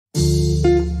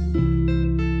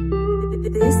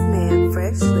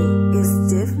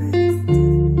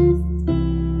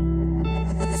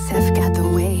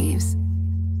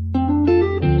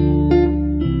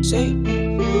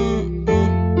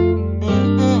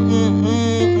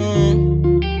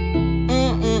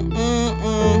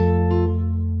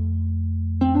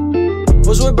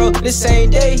the same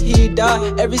day he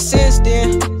died. Ever since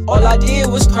then, all I did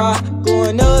was cry.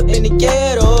 Growing up in the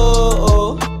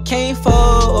ghetto, can't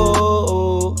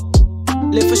fall.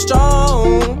 Live for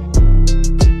strong,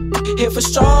 here for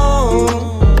strong.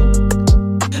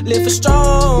 Live for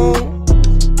strong,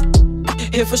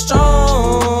 here for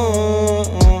strong.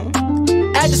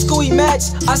 At the school we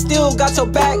matched, I still got your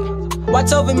back.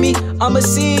 Watch over me, I'ma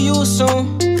see you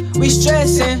soon. We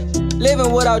stressing,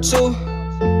 living without you.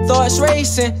 Thoughts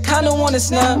racing, kinda wanna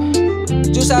snap.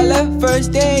 Juice I left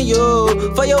first, then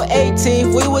you. For your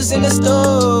 18th, we was in the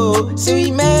store. See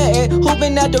we met,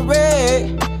 hooping at the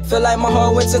red. Feel like my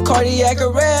heart went to cardiac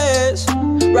arrest.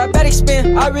 Rap-addict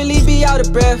spin, I really be out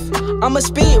of breath. I'ma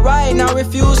speak right now,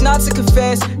 refuse not to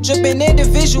confess. Drippin'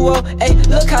 individual, ayy,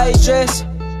 look how he dress.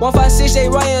 156, they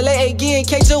Ryan late, getting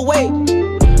K to wait.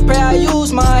 Pray I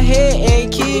use my head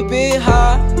and keep it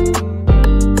high.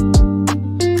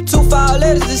 2 foul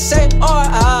letters to say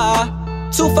R.I.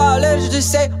 2 foul letters to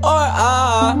say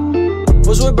R.I.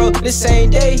 Was with bro the same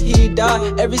day he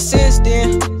died. Ever since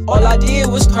then, all I did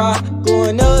was cry.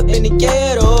 Growing up in the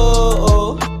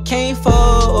ghetto, can't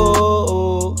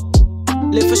fall.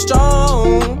 Live for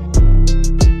strong,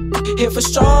 here for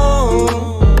strong.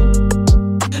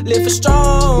 Live for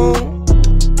strong,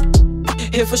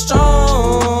 here for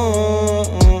strong.